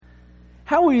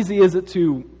How easy is it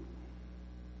to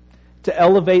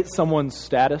elevate someone's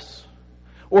status?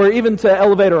 Or even to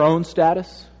elevate our own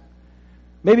status?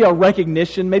 Maybe our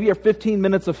recognition, maybe our 15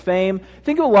 minutes of fame.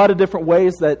 Think of a lot of different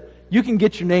ways that you can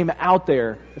get your name out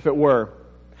there, if it were.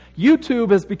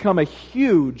 YouTube has become a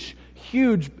huge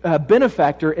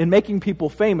benefactor in making people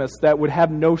famous that would have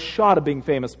no shot of being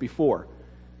famous before.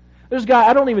 There's a guy,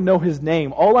 I don't even know his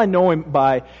name. All I know him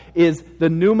by is the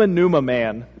Numa Numa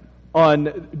Man.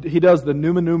 He does the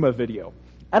Numa Numa video.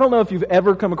 I don't know if you've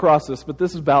ever come across this, but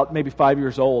this is about maybe 5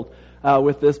 years old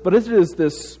with this. But it is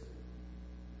this,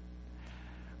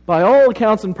 by all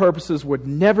accounts and purposes, would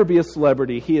never be a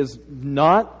celebrity. He is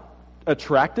not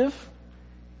attractive.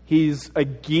 He's a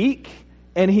geek.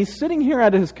 And he's sitting here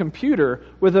at his computer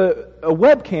with a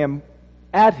webcam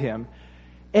at him.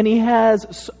 And he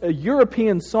has a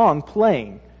European song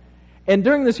playing. And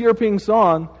during this European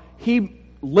song, he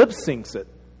lip syncs it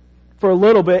for a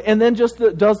little bit and then just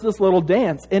does this little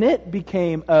dance. And it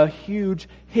became a huge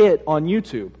hit on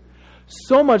YouTube.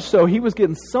 So much so, he was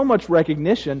getting so much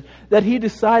recognition that he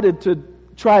decided to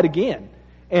try it again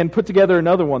and put together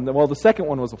another one. Well, the second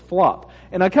one was a flop.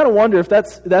 And I kind of wonder if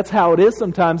that's how it is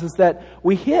sometimes, is that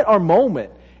we hit our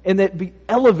moment and that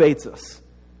elevates us.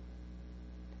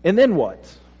 And then what?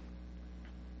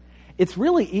 It's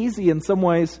really easy in some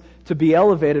ways to be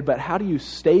elevated, but how do you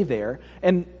stay there?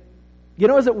 And,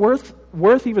 is it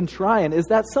worth even trying? Is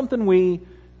that something we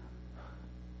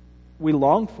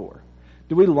long for?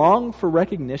 Do we long for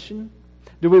recognition?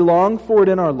 Do we long for it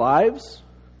in our lives?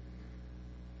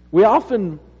 We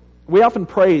often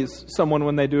praise someone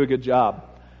when they do a good job.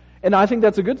 And I think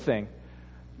that's a good thing.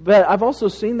 But I've also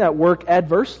seen that work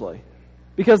adversely.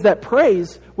 Because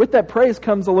with that praise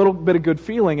comes a little bit of good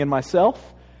feeling in myself.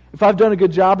 If I've done a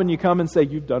good job and you come and say,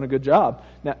 you've done a good job,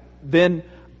 now then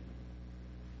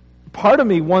part of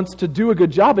me wants to do a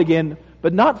good job again,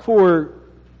 but not for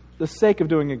the sake of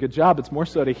doing a good job. It's more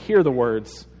so to hear the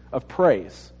words of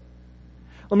praise.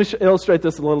 Let me illustrate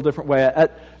this a little different way.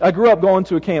 I grew up going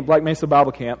to a camp, Black Mesa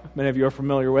Bible Camp, many of you are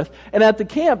familiar with. And at the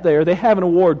camp there, they have an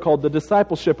award called the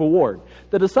Discipleship Award.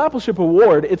 The Discipleship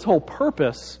Award, its whole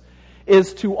purpose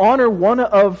is to honor one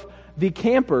of the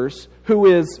campers who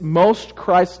is most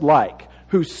Christ-like,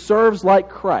 who serves like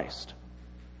Christ.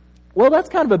 Well, that's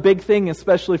kind of a big thing,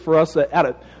 especially for us at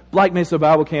a Black Mesa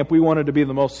Bible Camp. We wanted to be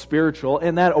the most spiritual.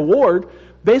 And that award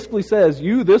basically says,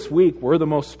 you this week were the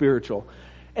most spiritual.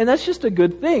 And that's just a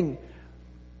good thing.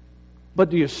 But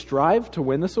do you strive to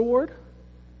win this award?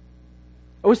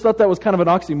 I always thought that was kind of an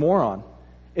oxymoron.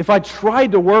 If I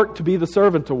tried to work to be the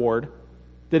servant award,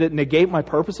 did it negate my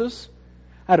purposes?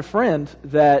 I had a friend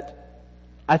that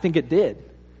I think it did.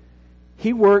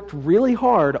 He worked really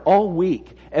hard all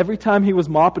week. Every time he was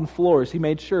mopping floors, he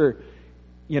made sure,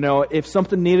 if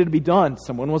something needed to be done,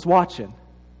 someone was watching.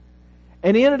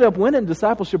 And he ended up winning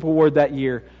Discipleship Award that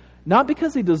year, not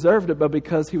because he deserved it, but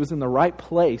because he was in the right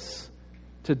place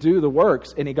to do the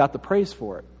works, and he got the praise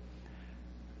for it.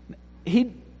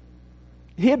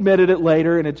 He admitted it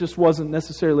later, and it just wasn't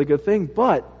necessarily a good thing,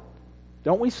 but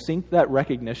don't we seek that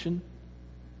recognition?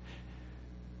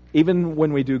 Even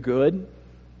when we do good,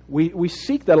 we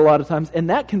seek that a lot of times, and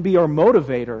that can be our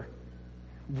motivator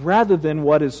rather than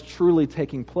what is truly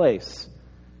taking place.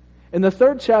 In the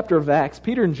 3rd chapter of Acts,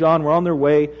 Peter and John were on their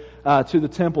way to the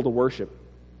temple to worship.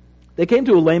 They came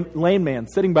to a lame man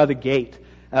sitting by the gate,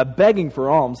 begging for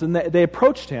alms, and they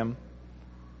approached him.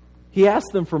 He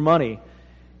asked them for money,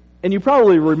 and you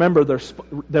probably remember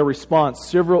their response: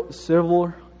 silver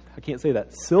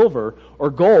or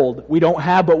gold we don't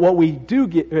have, but what we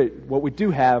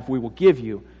do have, we will give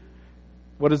you.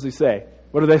 What does he say?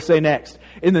 What do they say next?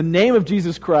 In the name of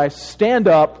Jesus Christ, stand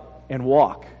up and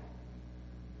walk.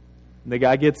 And the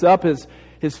guy gets up, his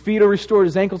feet are restored,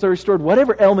 his ankles are restored,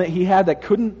 whatever ailment he had that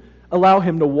couldn't allow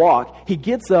him to walk, he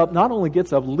gets up, not only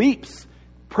gets up, leaps,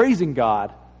 praising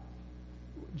God,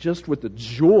 just with the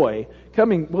joy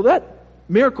coming. Well, that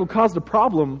miracle caused a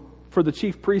problem for the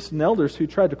chief priests and elders who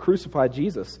tried to crucify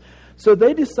Jesus. So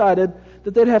they decided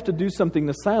that they'd have to do something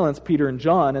to silence Peter and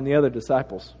John and the other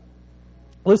disciples.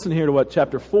 Listen here to what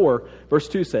chapter 4, verse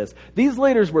 2 says. These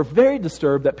leaders were very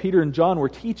disturbed that Peter and John were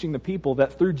teaching the people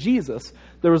that through Jesus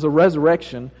there was a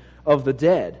resurrection of the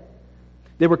dead.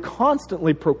 They were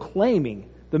constantly proclaiming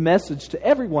the message to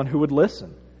everyone who would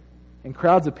listen, and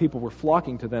crowds of people were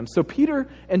flocking to them. So Peter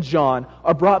and John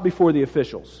are brought before the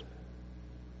officials.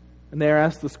 And they are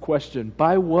asked this question: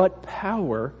 by what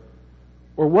power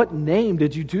or what name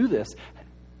did you do this?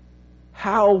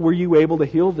 How were you able to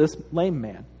heal this lame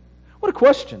man? What a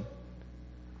question.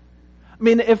 I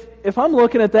mean, if I'm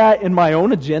looking at that in my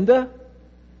own agenda,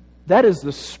 that is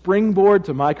the springboard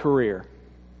to my career.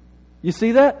 You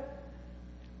see that?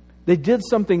 They did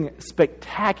something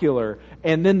spectacular,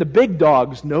 and then the big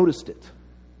dogs noticed it.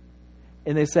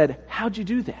 And they said, how'd you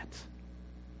do that?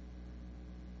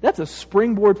 That's a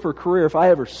springboard for a career if I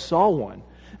ever saw one.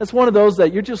 That's one of those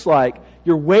that you're just like,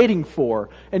 you're waiting for,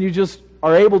 and you just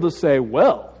are able to say,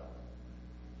 well,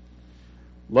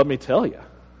 let me tell you.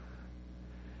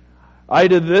 I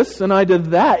did this and I did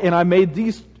that, and I made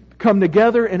these come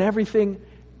together and everything,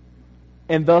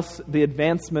 and thus the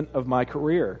advancement of my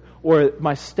career or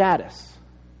my status.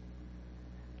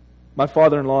 My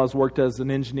father-in-law has worked as an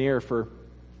engineer for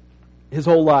his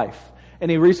whole life,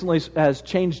 and he recently has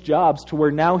changed jobs to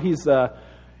where now he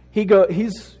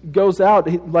goes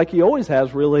out like he always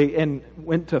has, really, and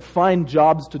went to find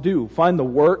jobs to do, find the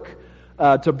work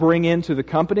to bring into the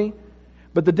company.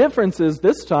 But the difference is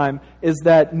this time is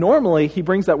that normally he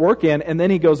brings that work in and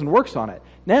then he goes and works on it.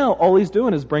 Now all he's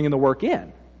doing is bringing the work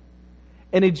in.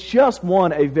 And he just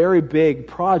won a very big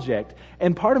project.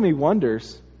 And part of me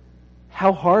wonders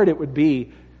how hard it would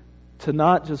be to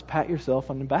not just pat yourself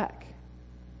on the back.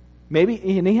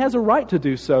 Maybe, and he has a right to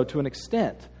do so to an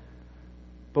extent.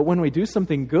 But when we do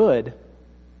something good,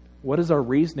 what is our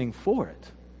reasoning for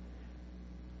it?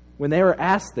 When they were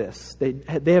asked this,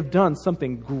 they have done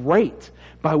something great.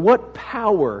 By what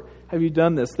power have you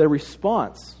done this? Their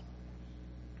response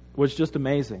was just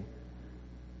amazing.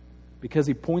 Because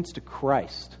he points to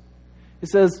Christ. He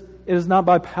says, it is not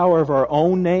by power of our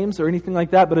own names or anything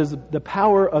like that, but it is the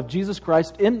power of Jesus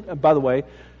Christ. By the way,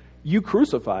 you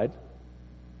crucified.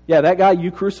 Yeah, that guy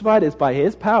you crucified, it's by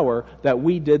his power that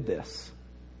we did this.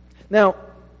 Now, I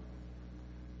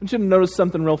want you to notice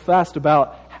something real fast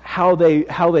about how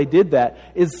they did that.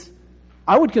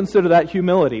 I would consider that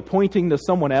humility, pointing to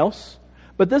someone else.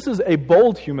 But this is a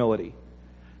bold humility.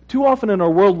 Too often in our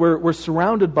world, we're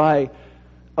surrounded by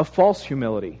a false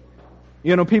humility.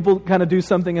 You know, people kind of do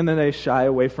something and then they shy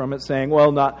away from it, saying,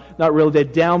 well, not really. They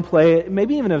downplay it,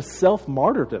 maybe even of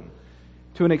self-martyrdom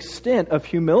to an extent of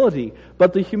humility.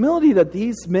 But the humility that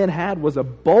these men had was a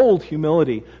bold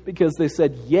humility because they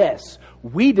said, yes,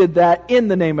 we did that in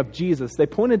the name of Jesus. They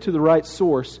pointed to the right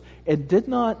source and did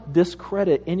not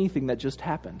discredit anything that just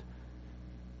happened.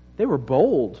 They were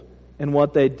bold in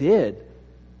what they did,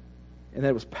 and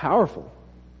it was powerful.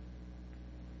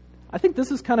 I think this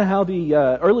is kind of how the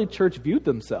early church viewed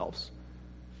themselves.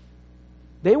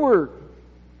 They were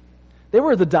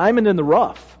the diamond in the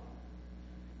rough.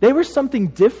 They were something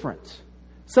different,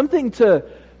 something to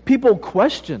people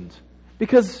questioned,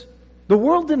 because the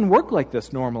world didn't work like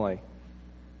this normally.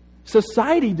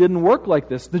 Society didn't work like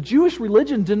this. The Jewish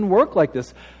religion didn't work like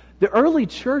this. The early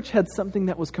church had something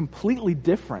that was completely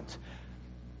different.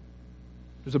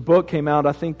 There's a book came out,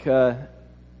 I think,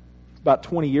 about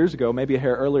 20 years ago, maybe a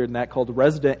hair earlier than that, called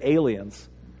Resident Aliens.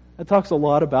 It talks a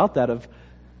lot about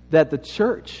that the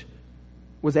church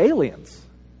was aliens.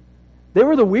 They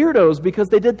were the weirdos because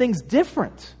they did things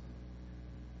different.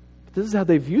 But this is how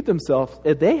they viewed themselves.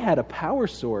 They had a power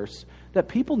source that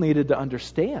people needed to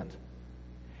understand.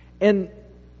 And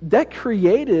that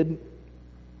created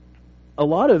a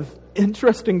lot of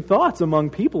interesting thoughts among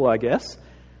people, I guess.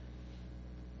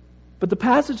 But the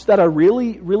passage that I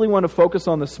really, really want to focus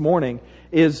on this morning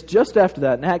is just after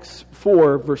that, in Acts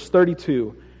 4, verse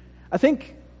 32. I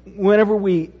think whenever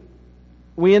we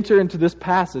enter into this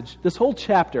passage, this whole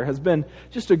chapter has been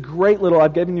just a great little,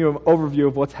 I've given you an overview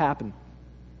of what's happened.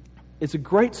 It's a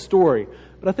great story,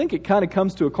 but I think it kind of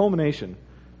comes to a culmination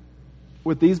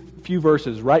with these few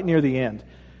verses right near the end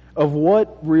of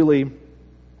what really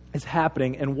is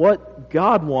happening and what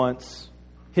God wants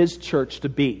His church to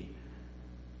be.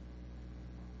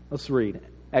 Let's read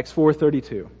Acts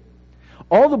 4:32.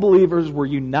 All the believers were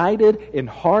united in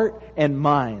heart and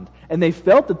mind, and they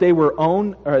felt that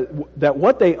that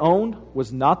what they owned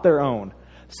was not their own.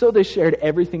 So they shared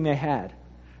everything they had.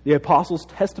 The apostles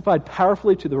testified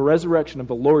powerfully to the resurrection of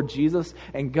the Lord Jesus,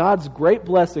 and God's great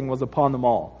blessing was upon them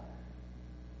all.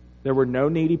 There were no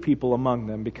needy people among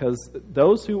them, because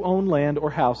those who owned land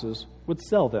or houses would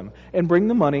sell them and bring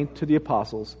the money to the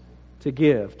apostles to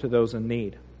give to those in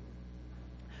need.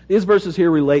 These verses here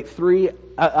relate three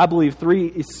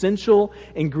essential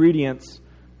ingredients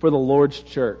for the Lord's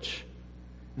church.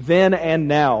 Then and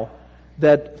now,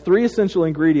 that three essential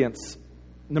ingredients.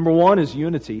 Number one is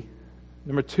unity.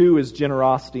 Number two is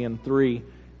generosity. And three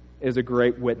is a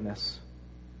great witness.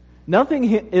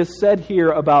 Nothing is said here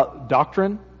about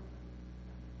doctrine.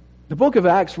 The book of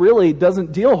Acts really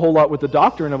doesn't deal a whole lot with the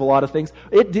doctrine of a lot of things.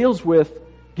 It deals with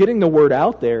getting the word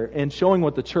out there and showing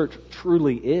what the church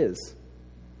truly is.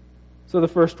 So the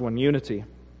first one, unity.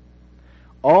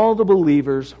 All the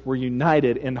believers were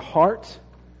united in heart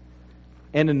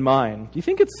and in mind. Do you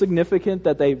think it's significant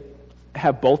that they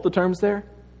have both the terms there?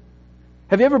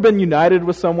 Have you ever been united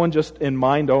with someone just in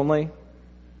mind only?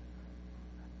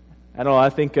 I don't know, I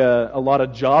think a lot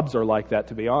of jobs are like that,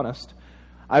 to be honest.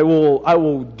 I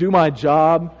will do my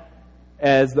job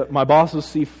as my bosses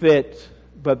see fit,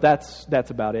 but that's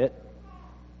about it.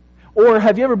 Or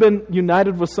have you ever been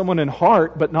united with someone in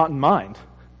heart but not in mind?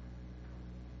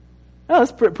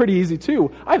 That's pretty easy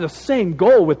too. I have the same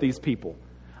goal with these people.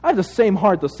 I have the same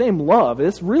heart, the same love.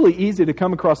 It's really easy to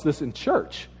come across this in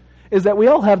church, is that we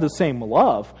all have the same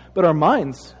love, but our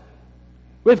minds,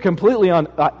 we have completely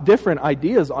different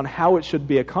ideas on how it should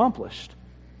be accomplished.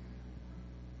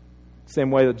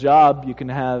 Same way the job, you can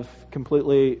have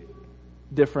completely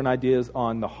different ideas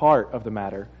on the heart of the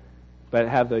matter, but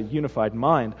have the unified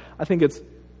mind. I think it's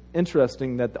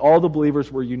interesting that all the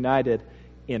believers were united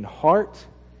in heart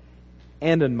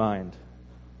and in mind.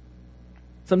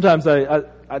 Sometimes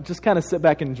I just kind of sit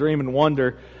back and dream and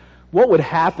wonder what would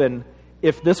happen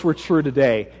if this were true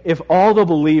today, if all the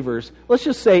believers, let's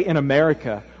just say in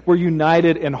America, were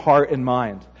united in heart and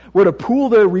mind, were to pool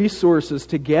their resources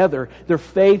together, their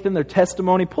faith and their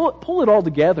testimony, pull it all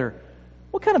together.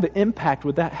 What kind of an impact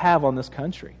would that have on this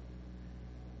country?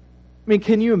 I mean,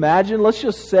 can you imagine? Let's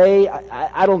just say,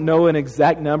 I don't know an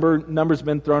exact number. Numbers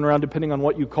been thrown around depending on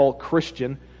what you call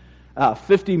Christian.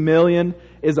 50 million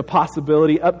is a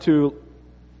possibility. Up to,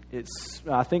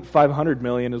 I think 500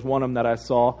 million is one of them that I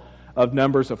saw of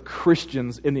numbers of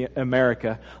Christians in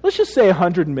America. Let's just say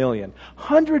 100 million.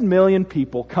 100 million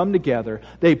people come together.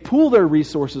 They pool their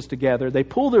resources together. They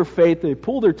pool their faith. They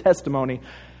pool their testimony.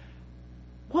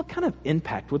 What kind of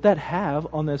impact would that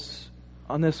have on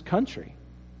this country?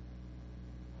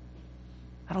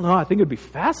 I don't know. I think it would be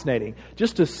fascinating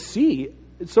just to see.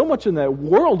 So much in the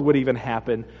world would even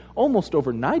happen almost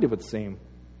overnight, it would seem.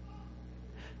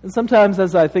 And sometimes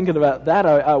as I think about that,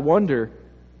 I wonder,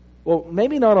 well,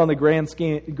 maybe not on the grand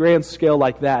scale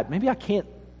like that. Maybe I can't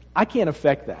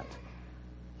affect that.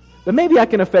 But maybe I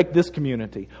can affect this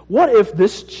community. What if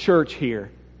this church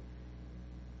here,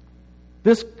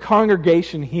 this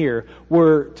congregation here,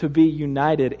 were to be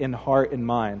united in heart and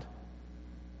mind?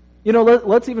 You know,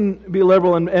 let's even be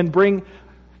liberal and bring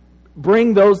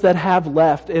those that have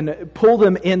left and pull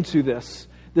them into this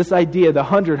idea, the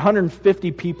 100,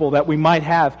 150 people that we might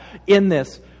have in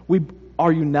this. We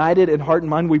are united in heart and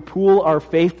mind. We pool our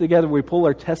faith together. We pool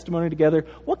our testimony together.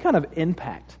 What kind of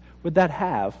impact would that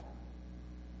have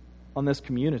on this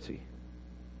community?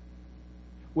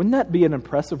 Wouldn't that be an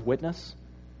impressive witness?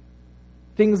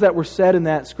 Things that were said in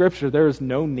that scripture, there is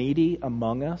no needy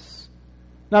among us.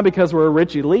 Not because we're a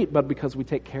rich elite, but because we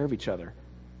take care of each other.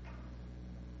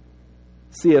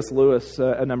 C.S. Lewis,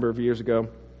 a number of years ago,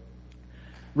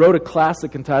 wrote a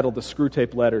classic entitled The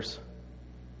Screwtape Letters.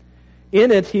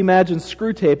 In it, he imagined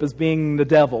Screwtape as being the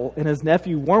devil and his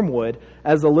nephew Wormwood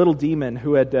as a little demon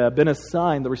who had been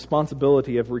assigned the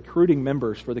responsibility of recruiting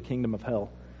members for the kingdom of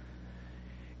hell.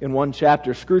 In one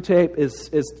chapter, Screwtape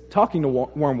is talking to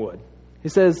Wormwood. He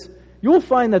says, "You will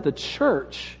find that the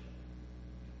church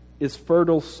is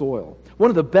fertile soil.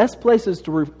 One of the best places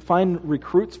to find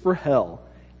recruits for hell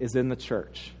is in the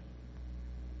church."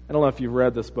 I don't know if you've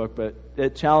read this book, but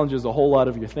it challenges a whole lot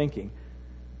of your thinking.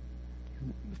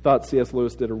 I thought C.S.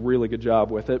 Lewis did a really good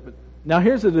job with it. But now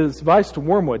here's his advice to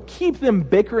Wormwood. Keep them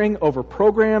bickering over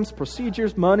programs,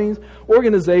 procedures, monies,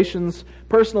 organizations,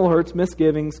 personal hurts,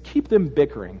 misgivings. Keep them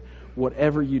bickering.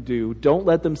 Whatever you do, don't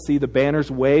let them see the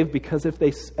banners wave, because if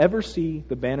they ever see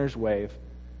the banners wave,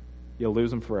 you'll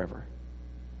lose them forever.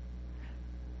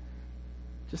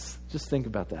 Just think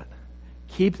about that.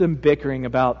 Keep them bickering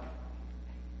about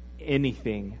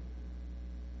anything.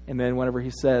 And then whenever he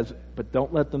says, but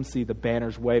don't let them see the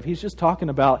banners wave, he's just talking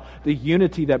about the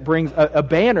unity that brings a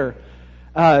banner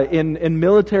in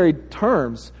military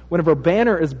terms. Whenever a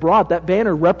banner is brought, that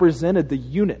banner represented the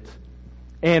unit.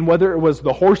 And whether it was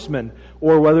the horsemen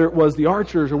or whether it was the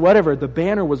archers or whatever, the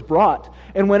banner was brought.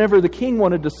 And whenever the king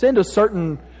wanted to send a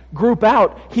certain group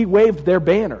out, he waved their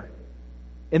banner.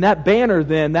 And that banner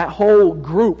then, that whole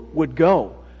group would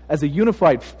go as a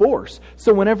unified force.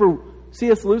 So whenever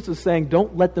C.S. Lewis is saying,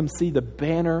 don't let them see the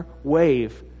banner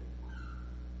wave,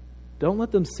 don't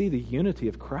let them see the unity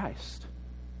of Christ.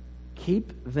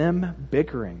 Keep them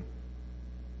bickering.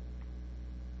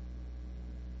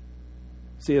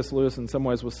 C.S. Lewis in some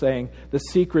ways was saying, the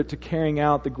secret to carrying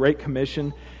out the Great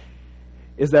Commission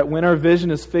is that when our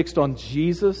vision is fixed on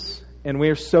Jesus and we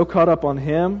are so caught up on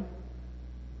Him,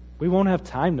 we won't have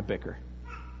time to bicker.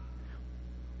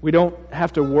 We don't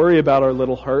have to worry about our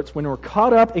little hurts. When we're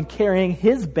caught up in carrying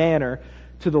His banner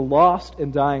to the lost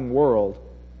and dying world,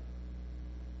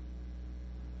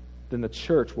 then the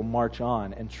church will march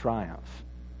on and triumph.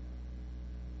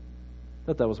 I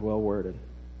thought that was well worded.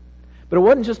 But it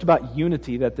wasn't just about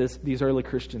unity that these early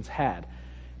Christians had.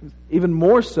 Even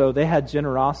more so, they had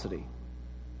generosity.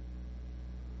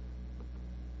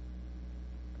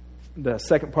 The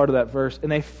second part of that verse,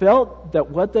 and they felt that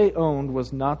what they owned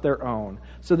was not their own,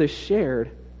 so they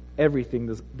shared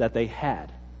everything that they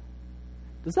had.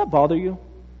 Does that bother you?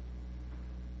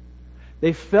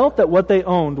 They felt that what they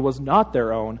owned was not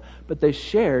their own, but they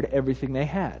shared everything they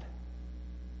had.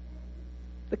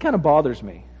 That kind of bothers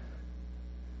me.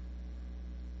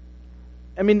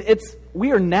 I mean,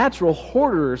 we are natural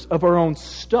hoarders of our own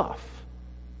stuff.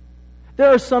 There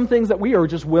are some things that we are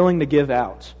just willing to give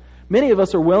out. Many of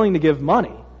us are willing to give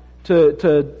money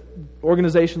to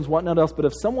organizations, whatnot else, but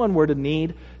if someone were to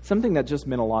need something that just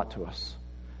meant a lot to us,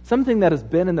 something that has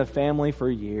been in the family for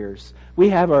years, we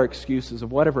have our excuses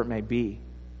of whatever it may be.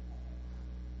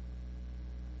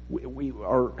 We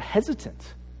are hesitant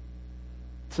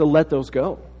to let those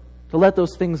go, to let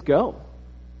those things go.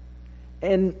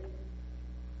 And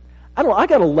I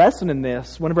got a lesson in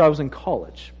this whenever I was in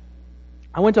college.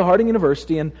 I went to Harding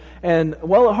University, and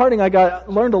while at Harding I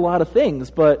learned a lot of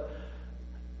things, but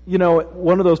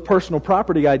one of those personal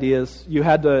property ideas you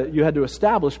had to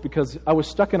establish, because I was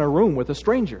stuck in a room with a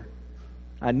stranger.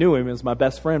 I knew him as my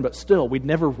best friend, but still, we'd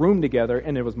never roomed together,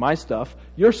 and it was my stuff,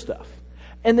 your stuff.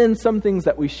 And then some things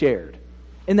that we shared,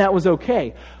 and that was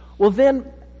okay. Well, then,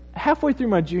 halfway through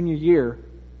my junior year,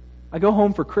 I go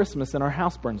home for Christmas, and our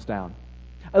house burns down.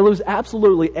 I lose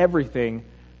absolutely everything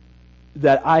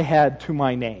that I had to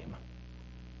my name.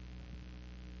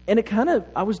 And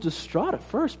I was distraught at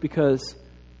first because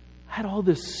I had all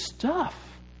this stuff.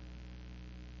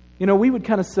 We would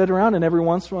kind of sit around and every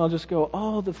once in a while just go,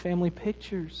 oh, the family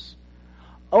pictures.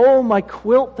 Oh, my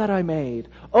quilt that I made.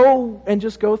 Oh, and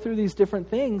just go through these different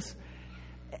things.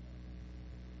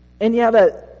 And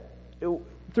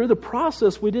through the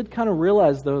process, we did kind of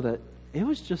realize, though, that it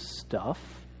was just stuff.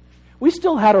 We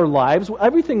still had our lives.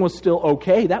 Everything was still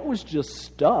okay. That was just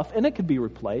stuff, and it could be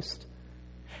replaced.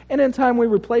 And in time, we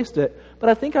replaced it. But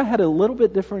I think I had a little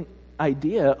bit different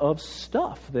idea of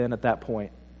stuff then at that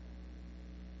point.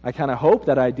 I kind of hope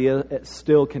that idea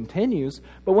still continues.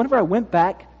 But whenever I went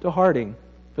back to Harding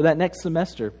for that next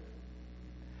semester,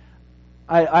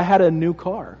 I had a new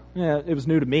car. It was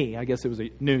new to me. I guess it was a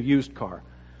new used car.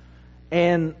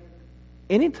 And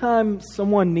anytime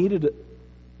someone needed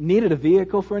a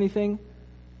vehicle for anything,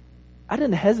 I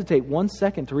didn't hesitate 1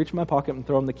 second to reach in my pocket and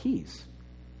throw them the keys.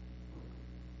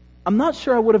 I'm not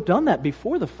sure I would have done that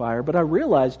before the fire, but I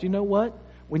realized, you know what?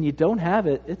 When you don't have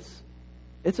it,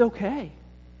 it's okay.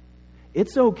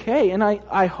 It's okay. And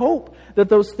I hope that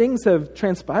those things have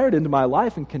transpired into my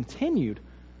life and continued.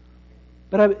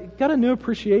 But I've got a new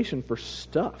appreciation for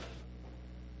stuff.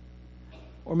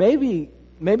 Or maybe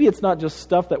it's not just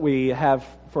stuff that we have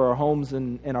for our homes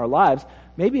and our lives.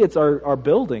 Maybe it's our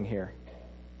building here.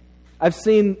 I've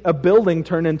seen a building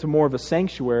turn into more of a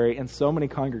sanctuary in so many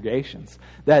congregations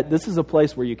that this is a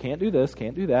place where you can't do this,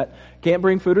 can't do that, can't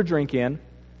bring food or drink in.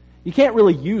 You can't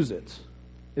really use it,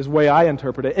 is the way I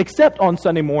interpret it, except on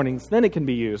Sunday mornings. Then it can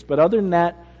be used. But other than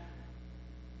that,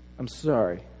 I'm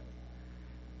sorry.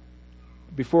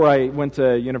 Before I went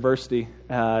to university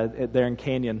there in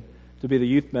Canyon to be the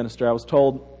youth minister, I was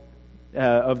told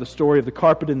of the story of the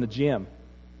carpet in the gym.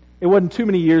 It wasn't too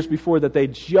many years before that they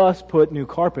just put new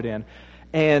carpet in.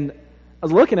 And I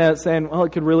was looking at it saying, well,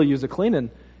 it could really use a cleaning.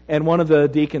 And one of the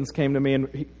deacons came to me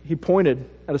and he pointed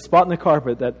at a spot in the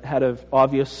carpet that had an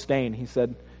obvious stain. He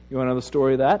said, you want to know the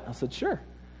story of that? I said, sure.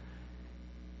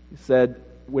 He said,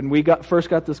 when we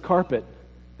first got this carpet,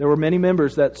 there were many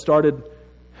members that started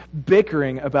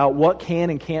bickering about what can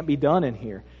and can't be done in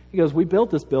here. He goes, we built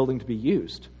this building to be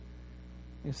used.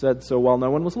 He said, so while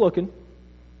no one was looking,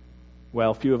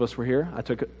 well, a few of us were here. I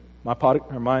took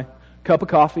my cup of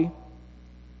coffee,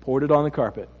 poured it on the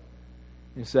carpet.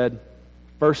 He said,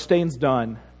 first stain's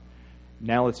done.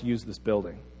 Now let's use this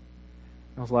building.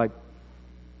 I was like,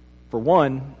 for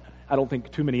one, I don't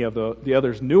think too many of the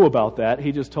others knew about that.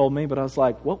 He just told me, but I was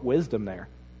like, what wisdom there?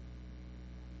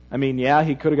 I mean, yeah,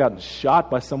 he could have gotten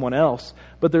shot by someone else,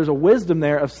 but there's a wisdom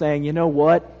there of saying, you know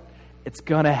what? It's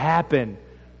going to happen.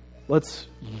 Let's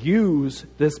use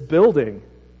this building.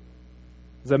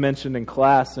 As I mentioned in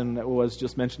class, and it was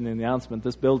just mentioned in the announcement,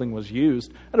 this building was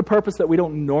used at a purpose that we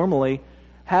don't normally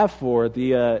have for.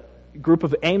 The group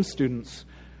of AIM students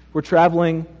were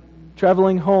traveling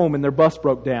home and their bus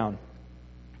broke down.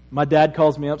 My dad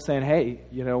calls me up saying, hey,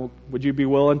 would you be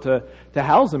willing to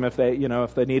house them if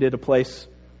they needed a place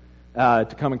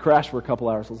to come and crash for a couple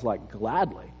hours? I was like,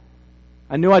 gladly.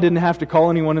 I knew I didn't have to call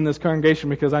anyone in this congregation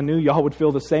because I knew y'all would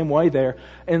feel the same way there.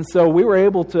 And so we were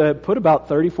able to put about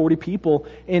 30, 40 people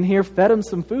in here, fed them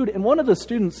some food. And one of the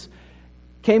students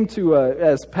came to,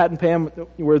 as Pat and Pam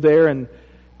were there, and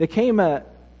they came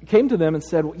to them and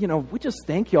said, we just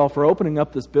thank y'all for opening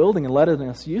up this building and letting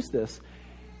us use this.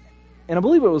 And I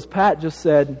believe it was Pat just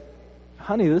said,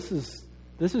 honey, this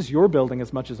is your building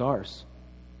as much as ours.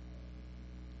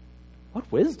 What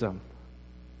wisdom.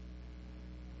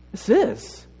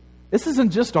 This isn't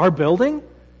just our building.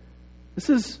 This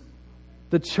is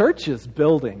the church's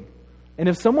building. And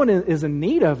if someone is in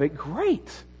need of it, great.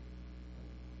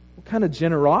 What kind of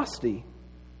generosity.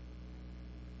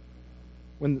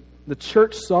 When the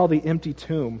church saw the empty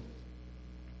tomb,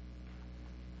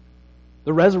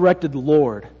 the resurrected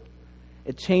Lord,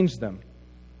 it changed them.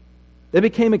 They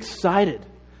became excited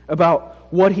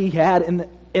about what He had,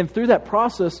 and through that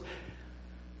process,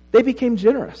 they became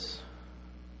generous.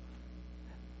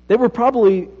 They were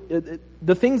probably,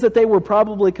 the things that they were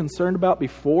probably concerned about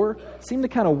before seemed to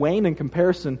kind of wane in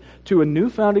comparison to a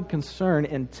newfounded concern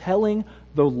in telling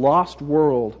the lost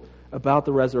world about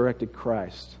the resurrected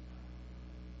Christ.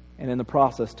 And in the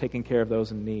process, taking care of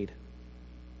those in need.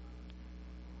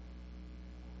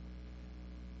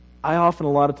 I often,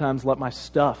 a lot of times, let my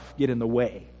stuff get in the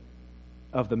way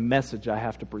of the message I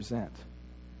have to present.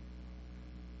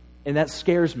 And that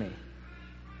scares me,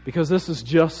 because this is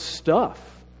just stuff.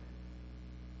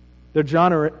 Their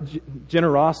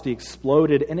generosity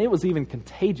exploded, and it was even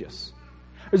contagious.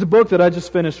 There's a book that I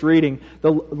just finished reading,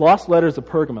 The Lost Letters of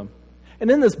Pergamum.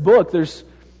 And in this book, there's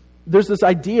this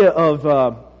idea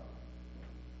of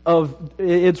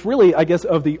it's really, I guess,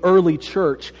 of the early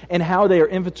church and how they are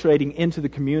infiltrating into the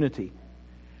community.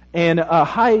 And a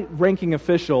high-ranking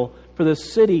official for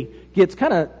this city gets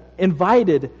kind of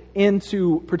invited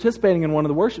into participating in one of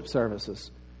the worship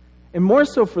services. And more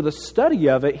so for the study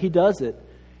of it, he does it.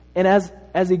 And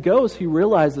as he goes, he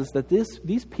realizes that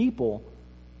these people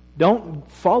don't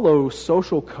follow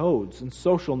social codes and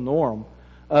social norm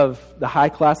of the high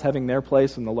class having their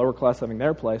place and the lower class having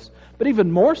their place. But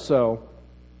even more so,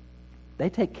 they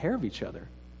take care of each other.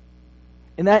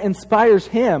 And that inspires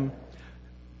him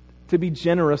to be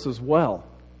generous as well.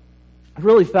 A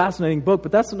really fascinating book,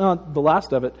 but that's not the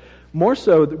last of it. More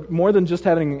than just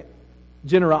having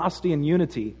generosity and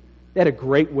unity, they had a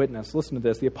great witness. Listen to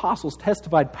this. The apostles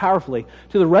testified powerfully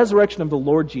to the resurrection of the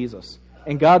Lord Jesus,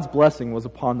 and God's blessing was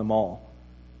upon them all.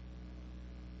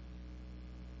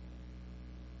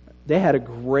 They had a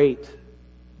great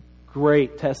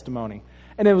testimony.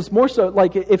 And it was more so,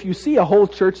 like, if you see a whole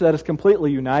church that is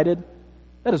completely united,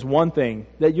 that is one thing,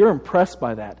 that you're impressed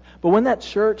by that. But when that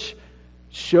church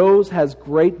has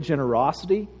great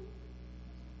generosity,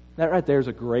 that right there is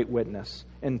a great witness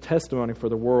and testimony for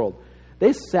the world.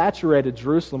 They saturated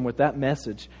Jerusalem with that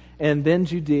message, and then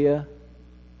Judea,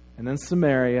 and then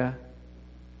Samaria,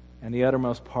 and the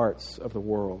uttermost parts of the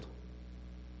world.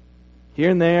 Here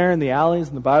and there, in the alleys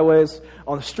and the byways,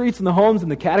 on the streets and the homes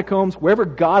and the catacombs, wherever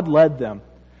God led them,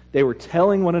 they were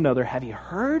telling one another, have you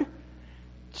heard?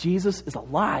 Jesus is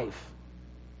alive.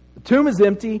 The tomb is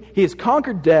empty. He has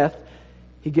conquered death.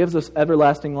 He gives us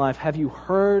everlasting life. Have you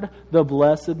heard the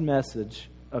blessed message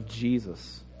of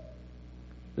Jesus?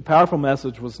 The powerful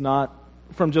message was not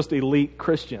from just elite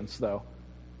Christians, though.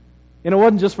 And it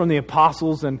wasn't just from the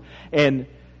apostles and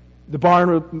the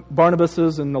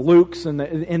Barnabases and the Lukes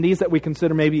and these that we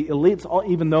consider maybe elites,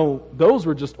 even though those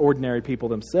were just ordinary people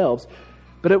themselves.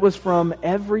 But it was from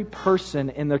every person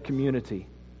in the community.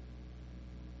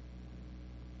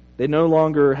 They no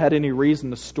longer had any reason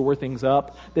to store things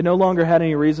up. They no longer had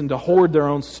any reason to hoard their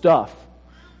own stuff.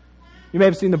 You may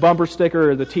have seen the bumper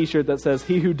sticker or the t-shirt that says,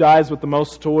 "He who dies with the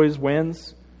most toys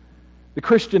wins." The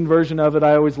Christian version of it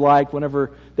I always like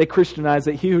whenever they Christianize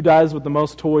it. He who dies with the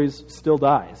most toys still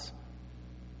dies.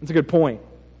 That's a good point.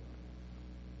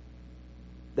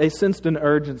 They sensed an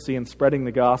urgency in spreading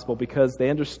the gospel because they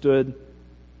understood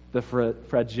the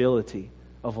fragility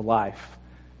of life.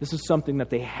 This is something that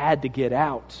they had to get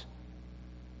out.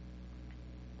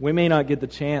 We may not get the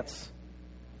chance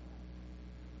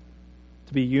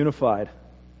to be unified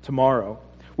tomorrow.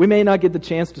 We may not get the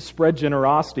chance to spread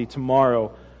generosity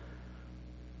tomorrow.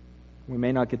 We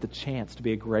may not get the chance to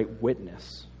be a great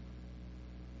witness.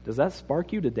 Does that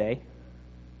spark you today?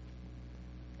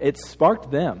 It sparked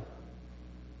them.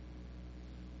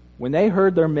 When they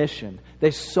heard their mission,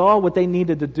 they saw what they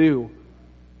needed to do.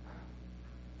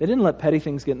 They didn't let petty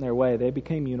things get in their way. They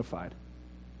became unified.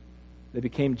 They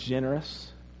became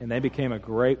generous, and they became a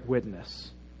great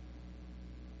witness.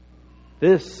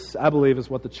 This, I believe, is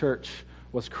what the church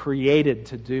was created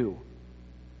to do.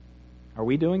 Are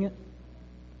we doing it?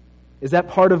 Is that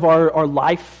part of our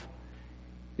life?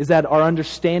 Is that our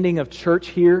understanding of church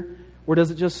here? Or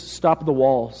does it just stop at the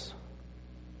walls?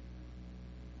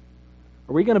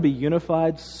 Are we going to be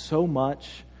unified so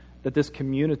much that this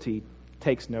community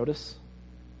takes notice?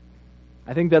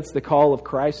 I think that's the call of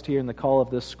Christ here and the call of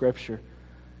this Scripture.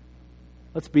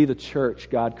 Let's be the church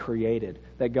God created,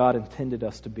 that God intended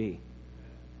us to be.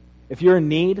 If you're in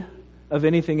need of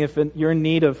anything, if you're in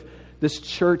need of this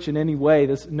church in any way,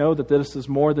 know that this is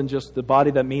more than just the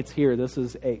body that meets here. This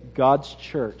is God's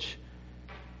church.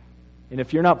 And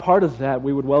if you're not part of that,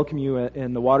 we would welcome you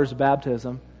in the waters of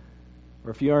baptism.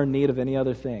 Or if you are in need of any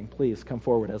other thing, please come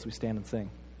forward as we stand and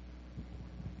sing.